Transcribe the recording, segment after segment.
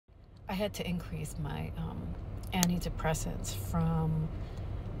I had to increase my antidepressants from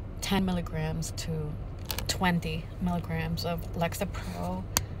 10 milligrams to 20 milligrams of Lexapro.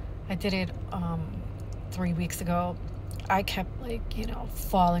 I did it 3 weeks ago. I kept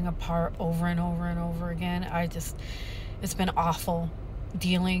falling apart over and over and over again. It's been awful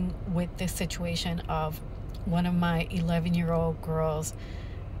dealing with this situation of one of my 11-year-old girls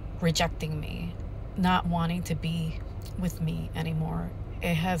rejecting me, not wanting to be with me anymore.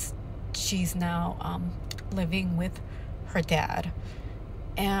 She's now living with her dad,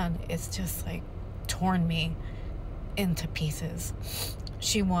 and it's just torn me into pieces.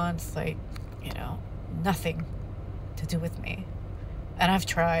 She wants nothing to do with me, and I've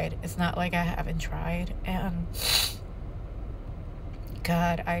tried. It's not like I haven't tried. And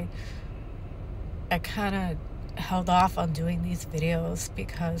God, I kind of held off on doing these videos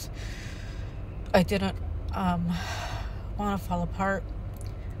because I didn't want to fall apart.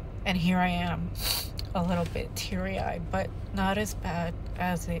 And here I am, a little bit teary-eyed, but not as bad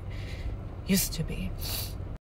as it used to be.